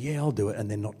 rather than say, yeah, I'll do it,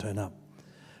 and then not turn up.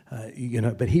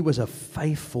 But he was a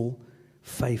faithful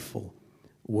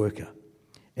worker.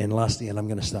 And lastly, and I'm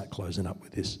going to start closing up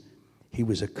with this, he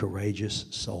was a courageous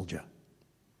soldier.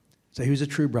 So he was a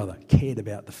true brother, cared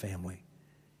about the family.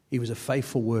 He was a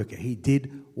faithful worker. He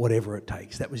did whatever it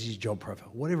takes. That was his job profile.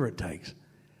 Whatever it takes,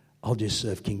 I'll just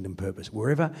serve kingdom purpose.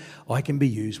 Wherever I can be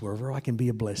used, wherever I can be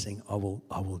a blessing, I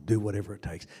will do whatever it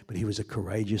takes. But he was a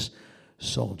courageous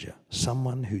soldier,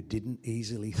 someone who didn't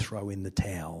easily throw in the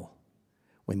towel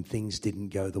when things didn't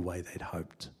go the way they'd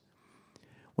hoped,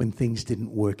 when things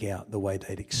didn't work out the way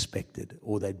they'd expected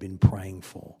or they'd been praying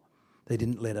for. They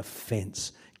didn't let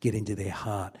offense get into their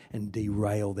heart and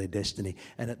derail their destiny.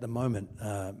 And at the moment,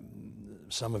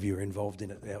 some of you are involved in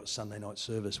it. Our Sunday night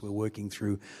service, we're working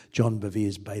through John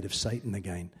Bevere's Bait of Satan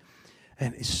again.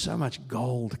 And it's so much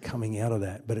gold coming out of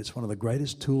that. But it's one of the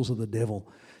greatest tools of the devil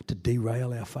to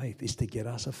derail our faith, is to get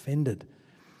us offended.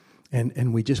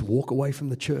 And we just walk away from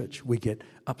the church. We get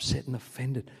upset and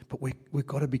offended. But we've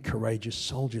got to be courageous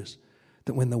soldiers,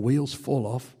 that when the wheels fall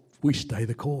off, we stay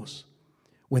the course.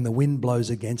 When the wind blows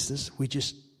against us, we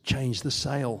just change the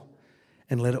sail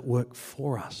and let it work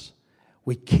for us.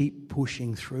 We keep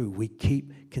pushing through. We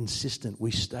keep consistent.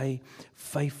 We stay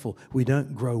faithful. We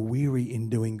don't grow weary in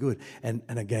doing good. And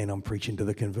again, I'm preaching to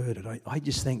the converted. I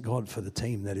just thank God for the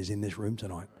team that is in this room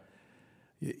tonight.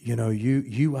 You know,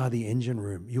 you are the engine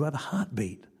room. You are the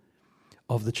heartbeat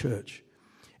of the church.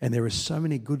 And there are so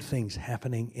many good things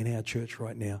happening in our church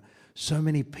right now. So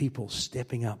many people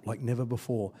stepping up like never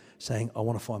before, saying, I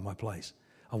want to find my place.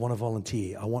 I want to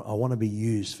volunteer. I want to be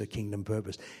used for kingdom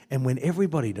purpose. And when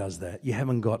everybody does that, you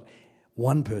haven't got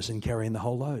one person carrying the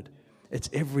whole load. It's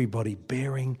everybody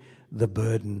bearing the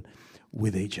burden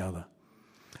with each other.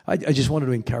 I just wanted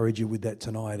to encourage you with that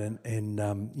tonight.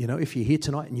 And you know, if you're here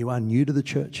tonight and you are new to the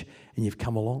church and you've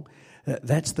come along,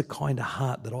 that's the kind of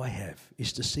heart that I have,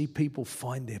 is to see people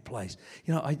find their place.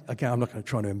 You know, I'm not going to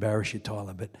try to embarrass you,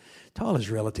 Tyler, but Tyler's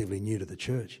relatively new to the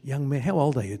church. Young man, how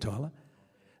old are you, Tyler?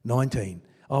 19.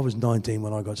 I was 19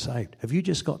 when I got saved. Have you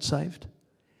just got saved?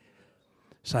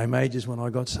 Same age as when I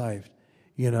got saved.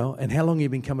 You know, and how long have you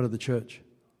been coming to the church?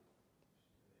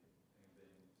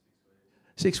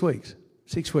 6 weeks.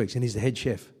 6 weeks, and he's the head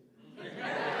chef.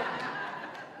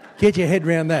 Get your head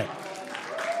around that.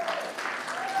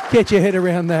 Get your head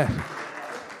around that.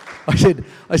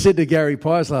 I said to Gary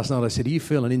Pies last night, I said, are you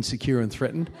feeling insecure and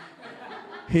threatened?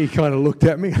 He kind of looked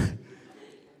at me.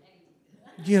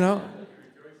 You know,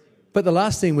 but the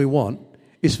last thing we want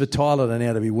is for Tyler to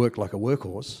now to be worked like a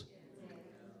workhorse.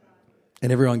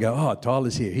 And everyone go, oh,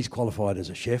 Tyler's here. He's qualified as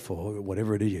a chef or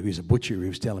whatever it is. He was a butcher, he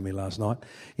was telling me last night.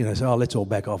 You know, so let's all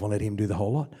back off and let him do the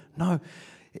whole lot. No,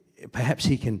 perhaps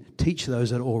he can teach those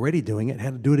that are already doing it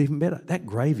how to do it even better. That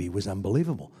gravy was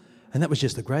unbelievable. And that was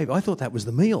just the gravy. I thought that was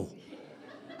the meal.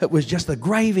 It was just the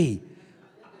gravy.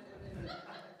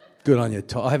 Good on you,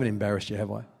 Tyler. I haven't embarrassed you,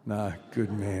 have I? No,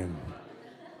 good man.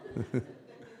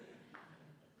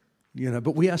 You know,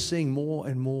 but we are seeing more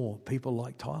and more people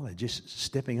like Tyler just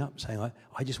stepping up, saying,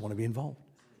 I just want to be involved.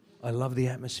 I love the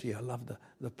atmosphere. I love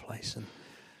the place.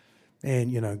 And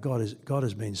you know, God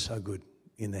has been so good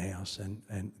in the house,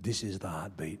 and this is the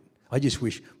heartbeat. I just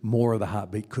wish more of the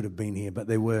heartbeat could have been here,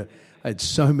 but I had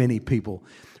so many people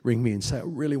ring me and say, I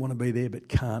really want to be there, but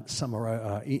can't. Some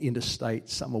are interstate,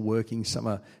 some are working, some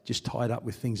are just tied up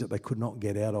with things that they could not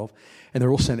get out of. And they're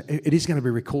all saying, it is going to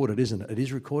be recorded, isn't it? It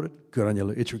is recorded? Good on you,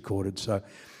 it's recorded. So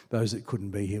those that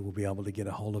couldn't be here will be able to get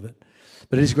a hold of it.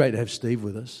 But it is great to have Steve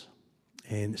with us.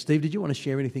 And Steve, did you want to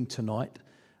share anything tonight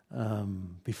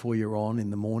before you're on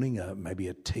in the morning? Maybe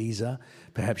a teaser?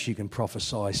 Perhaps you can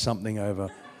prophesy something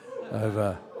over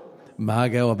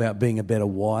Margot about being a better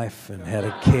wife and how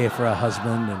to care for her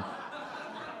husband. And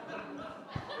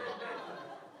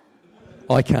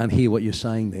I can't hear what you're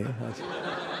saying there.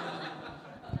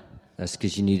 That's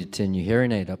because you need to turn your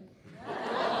hearing aid up.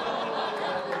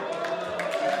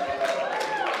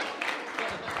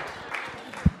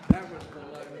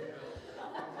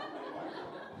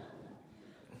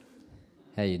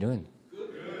 How you doing? Good.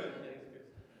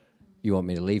 You want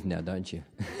me to leave now, don't you?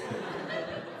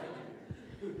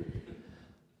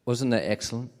 Wasn't that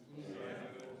excellent?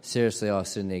 Seriously, I was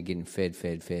sitting there getting fed.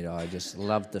 I just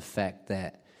love the fact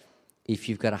that if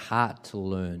you've got a heart to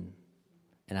learn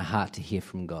and a heart to hear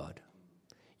from God,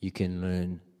 you can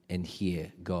learn and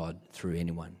hear God through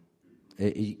anyone.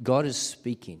 God is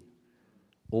speaking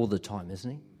all the time,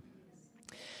 isn't he?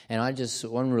 And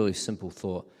one really simple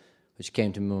thought which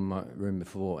came to me in my room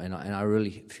before, and I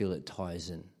really feel it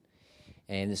ties in.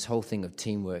 And this whole thing of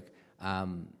teamwork,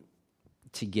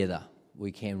 together,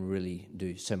 we can really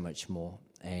do so much more.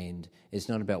 And it's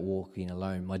not about walking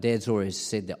alone. My dad's always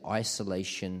said that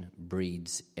isolation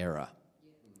breeds error.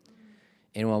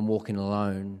 Anyone walking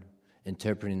alone,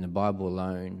 interpreting the Bible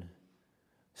alone,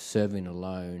 serving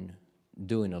alone,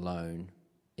 doing alone,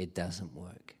 it doesn't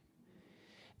work.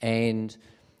 And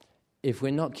if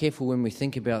we're not careful when we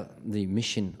think about the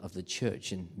mission of the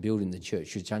church and building the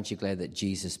church, aren't you glad that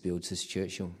Jesus builds his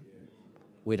church and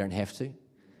we don't have to?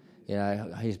 You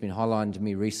know, he's been highlighting to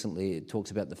me recently, it talks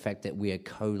about the fact that we are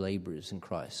co-laborers in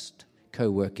Christ,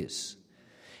 co-workers.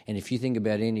 And if you think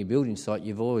about any building site,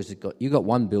 you've got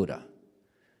one builder,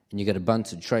 and you've got a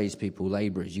bunch of tradespeople,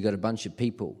 labourers, you've got a bunch of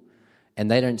people, and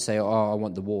they don't say, oh, I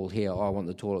want the wall here, oh, I want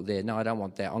the toilet there. No, I don't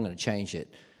want that, I'm going to change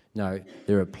it. No,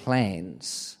 there are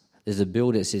plans. There's a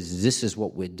builder that says, this is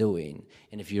what we're doing.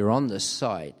 And if you're on the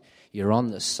site, you're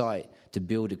on the site to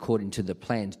build according to the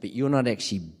plans, but you're not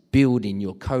actually building,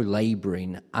 you're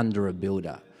co-labouring under a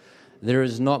builder. There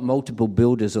is not multiple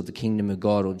builders of the kingdom of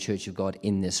God or the church of God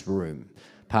in this room.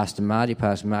 Pastor Marty,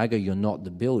 Pastor Margot, you're not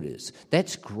the builders.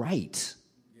 That's great.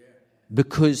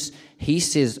 Because he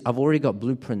says, I've already got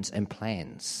blueprints and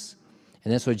plans.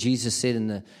 And that's what Jesus said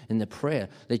in the prayer.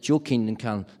 Let your kingdom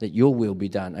come, let your will be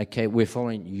done. Okay, we're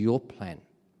following your plan.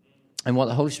 And what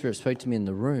the Holy Spirit spoke to me in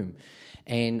the room,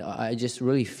 and I just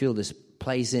really feel this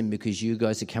plays in because you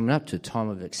guys are coming up to a time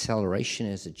of acceleration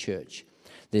as a church.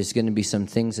 There's going to be some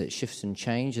things that shift and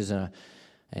changes,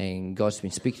 and God's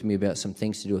been speaking to me about some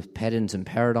things to do with patterns and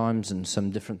paradigms and some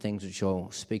different things which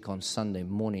I'll speak on Sunday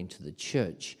morning to the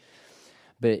church.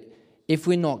 But if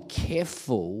we're not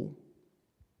careful,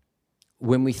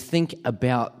 when we think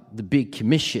about the big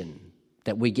commission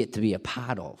that we get to be a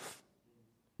part of,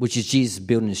 which is Jesus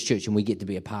building his church and we get to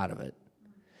be a part of it,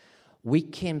 we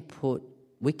can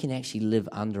actually live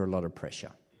under a lot of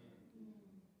pressure.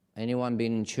 Anyone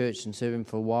been in church and serving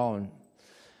for a while,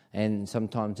 and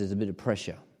sometimes there's a bit of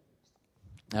pressure.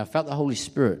 Now, I felt the Holy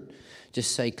Spirit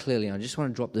just say clearly, and I just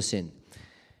want to drop this in.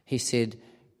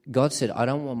 God said, I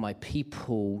don't want my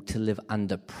people to live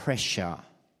under pressure,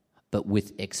 but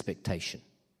with expectation.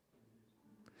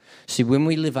 See, when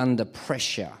we live under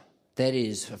pressure, that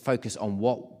is a focus on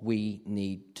what we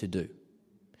need to do.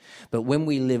 But when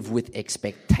we live with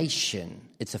expectation,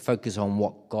 it's a focus on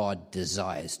what God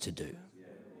desires to do.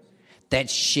 That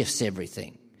shifts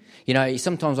everything. You know,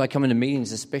 sometimes I come into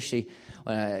meetings, especially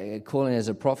calling as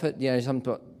a prophet, you know,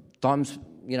 sometimes,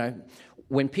 you know,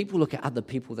 when people look at other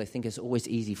people, they think it's always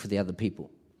easy for the other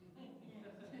people.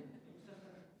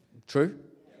 True?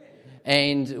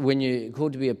 And when you're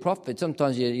called to be a prophet,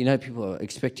 sometimes, you know, people are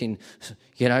expecting,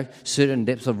 you know, certain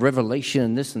depths of revelation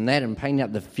and this and that and painting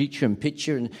out the future and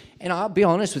picture. And I'll be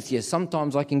honest with you,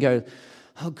 sometimes I can go,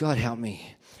 oh, God, help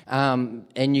me.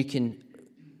 And you can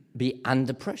be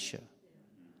under pressure.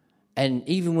 And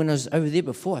even when I was over there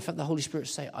before, I felt the Holy Spirit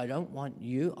say, I don't want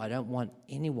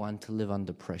anyone to live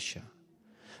under pressure,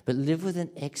 but live with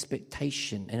an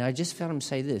expectation. And I just felt him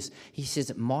say this. He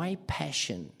says, my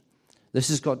passion, this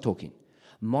is God talking,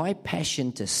 my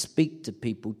passion to speak to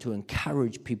people, to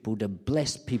encourage people, to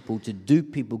bless people, to do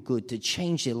people good, to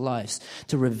change their lives,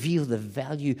 to reveal the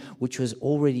value which was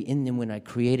already in them when I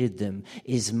created them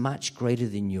is much greater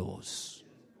than yours.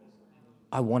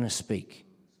 I want to speak.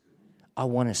 I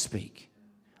want to speak.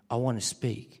 I want to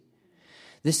speak.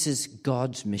 This is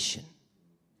God's mission.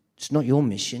 It's not your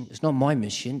mission. It's not my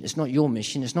mission. It's not your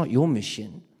mission. It's not your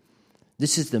mission.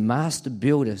 This is the master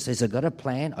builder. Says, I've got a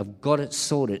plan. I've got it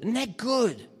sorted. Isn't that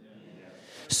good?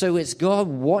 So it's, God,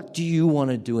 what do you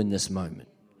want to do in this moment?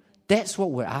 That's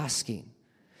what we're asking.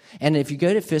 And if you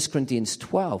go to 1 Corinthians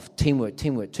 12, teamwork,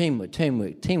 teamwork, teamwork,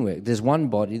 teamwork, teamwork. There's one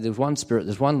body, there's one spirit,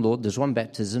 there's one Lord, there's one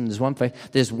baptism, there's one faith,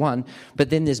 there's one. But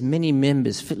then there's many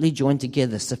members fitly joined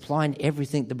together, supplying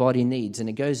everything the body needs. And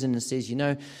it goes in and says, you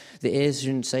know, the heirs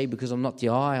shouldn't say, because I'm not the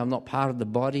eye, I'm not part of the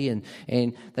body, and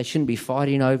they shouldn't be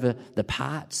fighting over the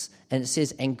parts. And it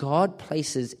says, and God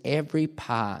places every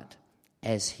part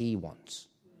as he wants.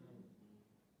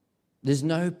 There's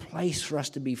no place for us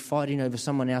to be fighting over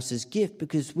someone else's gift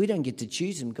because we don't get to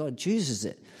choose him. God chooses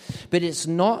it. But it's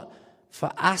not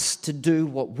for us to do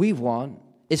what we want.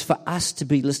 It's for us to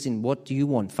be listening. What do you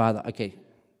want, Father? Okay,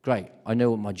 great. I know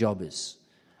what my job is.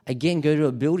 Again, go to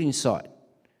a building site.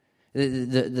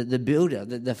 The builder,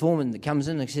 the foreman that comes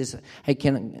in and says, hey,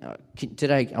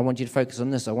 today I want you to focus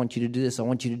on this. I want you to do this. I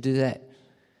want you to do that.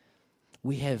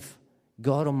 We have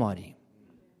God Almighty.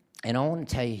 And I want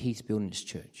to tell you, he's building this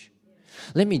church.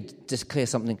 Let me declare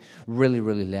something really,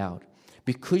 really loud.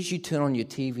 Because you turn on your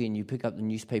TV and you pick up the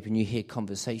newspaper and you hear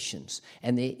conversations,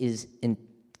 and there is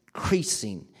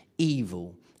increasing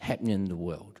evil happening in the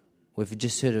world. We've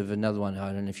just heard of another one.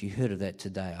 I don't know if you heard of that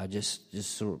today. I just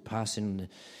saw it passing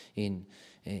in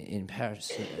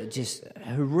Paris. Just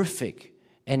horrific.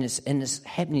 And it's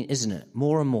happening, isn't it?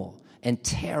 More and more. And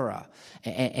terror.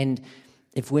 And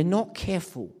if we're not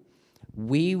careful,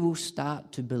 we will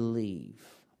start to believe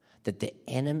that the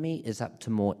enemy is up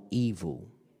to more evil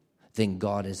than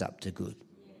God is up to good.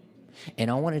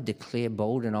 And I want to declare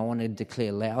bold and I want to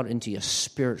declare loud into your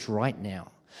spirits right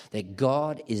now that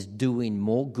God is doing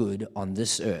more good on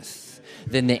this earth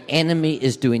than the enemy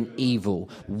is doing evil.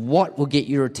 What will get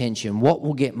your attention? What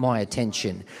will get my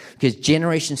attention? Because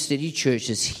Generation City Church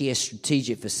is here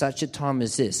strategic for such a time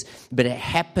as this. But it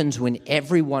happens when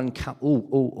everyone comes.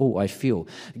 I feel.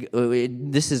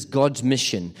 This is God's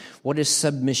mission. What is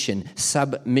submission?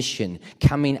 Submission.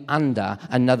 Coming under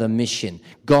another mission.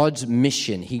 God's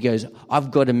mission. He goes, I've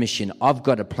got a mission. I've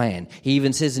got a plan. He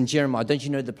even says in Jeremiah, don't you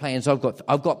know the plans I've got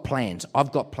I've got plans.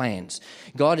 I've got plans.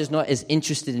 God is not as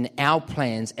interested in our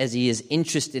plans as he is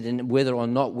interested in whether or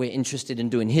not we're interested in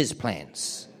doing his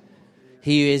plans.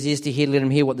 He is to hear, let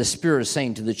him hear what the Spirit is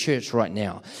saying to the church right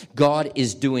now. God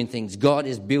is doing things. God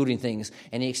is building things.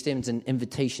 And he extends an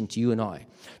invitation to you and I.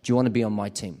 Do you want to be on my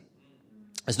team?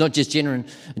 It's not just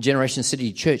Generation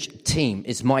City Church team.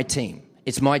 It's my team.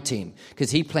 It's my team,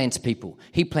 because he plants people.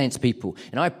 He plants people.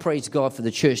 And I praise God for the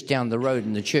church down the road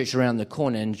and the church around the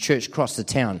corner and the church across the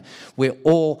town. We're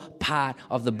all part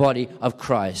of the body of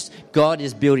Christ. God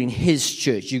is building his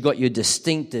church. You've got your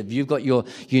distinctive. You've got your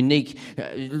unique.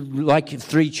 Like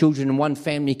 3 children in one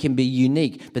family can be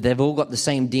unique, but they've all got the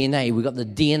same DNA. We've got the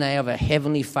DNA of a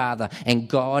heavenly Father, and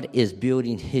God is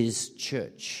building his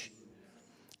church.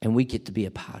 And we get to be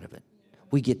a part of it.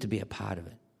 We get to be a part of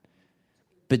it.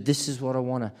 But this is what I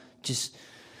want to just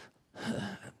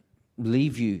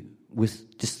leave you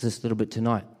with just this little bit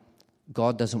tonight.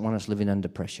 God doesn't want us living under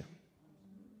pressure.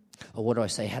 Or what do I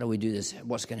say? How do we do this?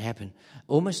 What's going to happen?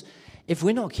 Almost, if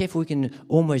we're not careful, we can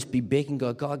almost be begging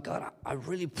God, I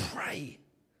really pray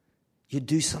you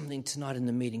do something tonight in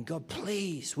the meeting. God,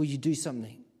 please, will you do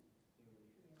something?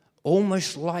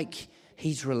 Almost like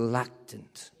he's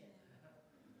reluctant.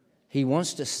 He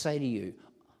wants to say to you,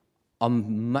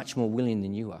 I'm much more willing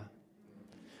than you are.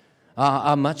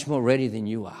 I'm much more ready than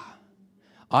you are.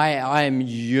 I am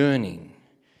yearning.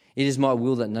 It is my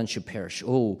will that none should perish. I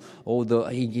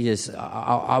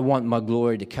want my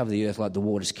glory to cover the earth like the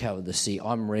waters cover the sea.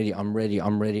 I'm ready.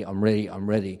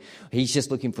 He's just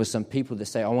looking for some people that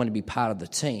say, I want to be part of the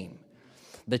team.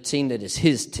 The team that is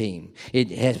his team.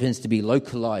 It happens to be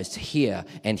localized here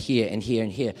and here and here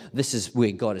and here. This is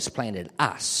where God has planted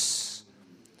us.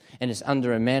 And it's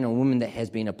under a man or woman that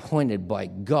has been appointed by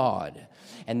God.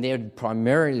 And their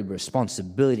primary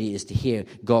responsibility is to hear,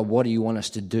 God, what do you want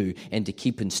us to do? And to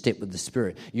keep in step with the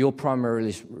Spirit. Your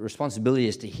primary responsibility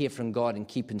is to hear from God and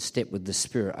keep in step with the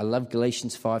Spirit. I love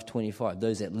Galatians 5:25.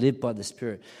 Those that live by the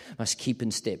Spirit must keep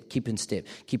in step, keep in step,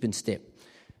 keep in step.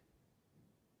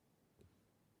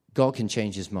 God can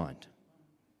change his mind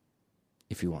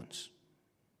if he wants.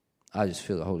 I just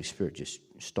feel the Holy Spirit just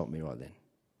stopped me right then.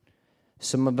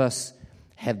 Some of us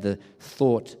have the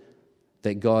thought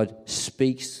that God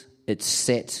speaks, it's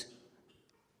set,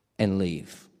 and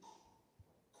leave.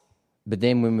 But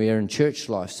then when we are in church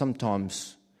life,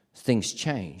 sometimes things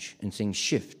change and things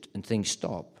shift and things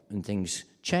stop and things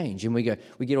change. And we get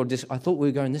all this. I thought we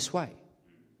were going this way.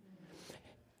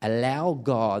 Allow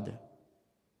God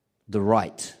the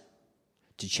right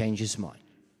to change his mind.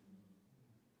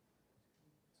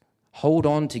 Hold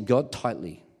on to God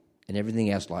tightly and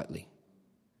everything else lightly.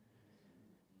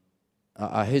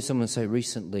 I heard someone say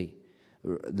recently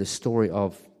the story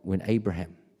of when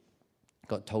Abraham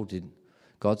got told to,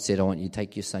 God said, I want you to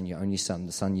take your son, your only son,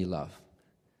 the son you love.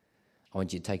 I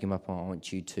want you to take him up, I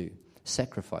want you to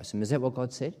sacrifice him. Is that what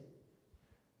God said?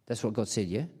 That's what God said,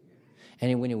 yeah?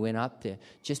 And when he went up there,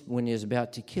 just when he was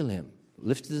about to kill him,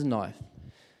 lifted the knife,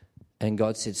 and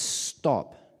God said,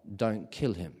 stop, don't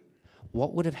kill him.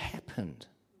 What would have happened?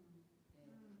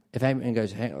 If Abraham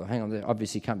goes, hang on, that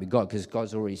obviously can't be God because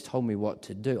God's already told me what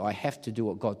to do. I have to do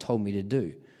what God told me to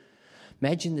do.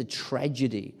 Imagine the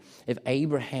tragedy if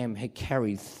Abraham had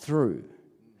carried through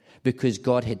because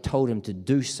God had told him to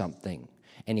do something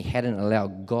and he hadn't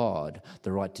allowed God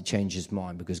the right to change his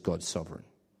mind because God's sovereign.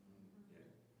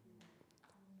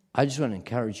 I just want to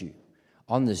encourage you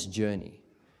on this journey.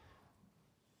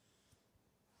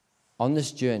 On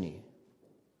this journey,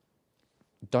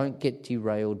 don't get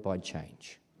derailed by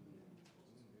change.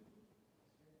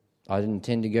 I didn't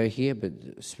intend to go here,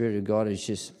 but the Spirit of God is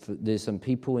just, there's some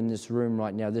people in this room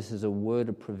right now, this is a word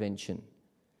of prevention.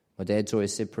 My dad's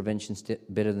always said prevention's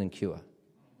better than cure.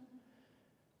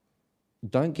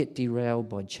 Don't get derailed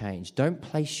by change. Don't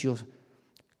place your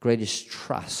greatest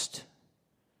trust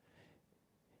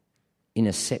in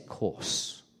a set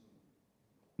course,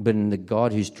 but in the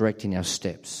God who's directing our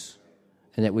steps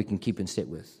and that we can keep in step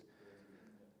with.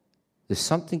 There's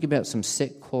something about some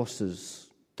set courses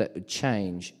that would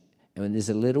change, and when there's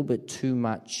a little bit too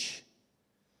much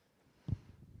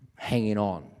hanging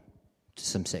on to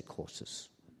some set courses.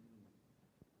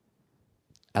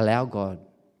 Allow God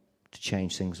to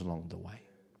change things along the way.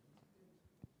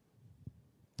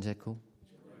 Is that cool?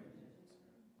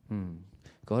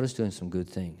 God is doing some good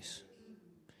things.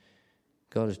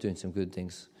 God is doing some good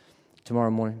things.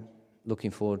 Tomorrow morning,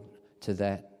 looking forward to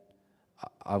that.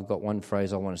 I've got one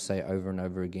phrase I want to say over and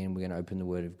over again. We're going to open the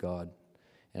Word of God,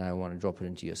 and I want to drop it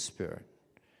into your spirit,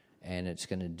 and it's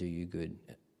going to do you good.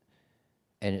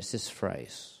 And it's this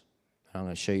phrase. I'm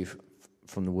going to show you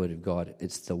from the Word of God.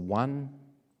 It's the one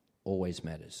always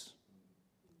matters.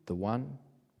 The one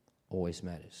always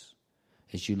matters.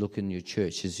 As you look in your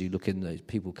church, as you look in those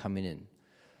people coming in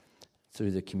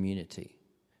through the community,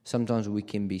 sometimes we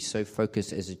can be so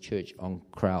focused as a church on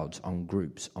crowds, on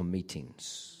groups, on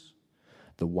meetings.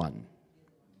 The one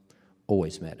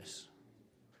always matters.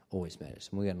 Always matters.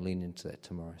 And we're going to lean into that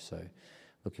tomorrow. So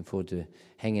looking forward to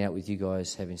hanging out with you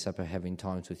guys, having supper, having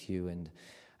times with you. And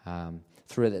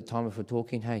throughout that time, if we're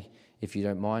talking, hey, if you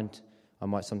don't mind, I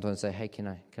might sometimes say, hey, can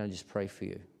I just pray for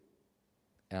you?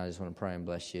 And I just want to pray and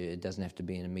bless you. It doesn't have to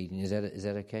be in a meeting. Is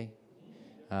that okay?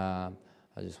 I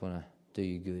just want to do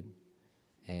you good.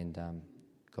 And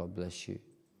God bless you.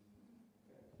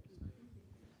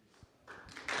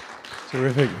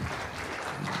 Terrific.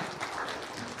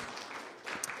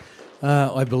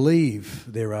 I believe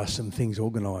there are some things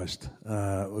organised.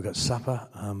 We've got supper,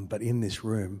 but in this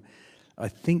room, I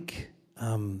think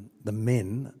the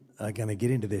men are going to get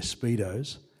into their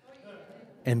Speedos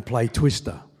and play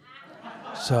Twister.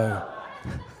 So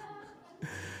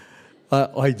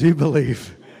I do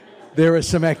believe there are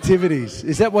some activities.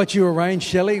 Is that what you arranged,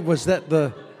 Shelley? Was that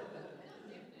the...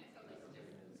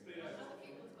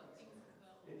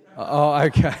 Oh,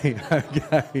 okay.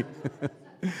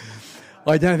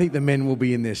 I don't think the men will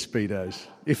be in their Speedos.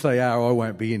 If they are, I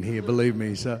won't be in here, believe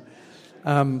me. So,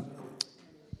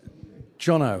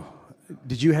 Jono,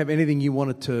 did you have anything you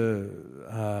wanted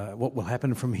to... what will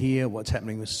happen from here? What's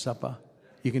happening with supper?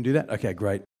 You can do that? Okay,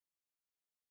 great.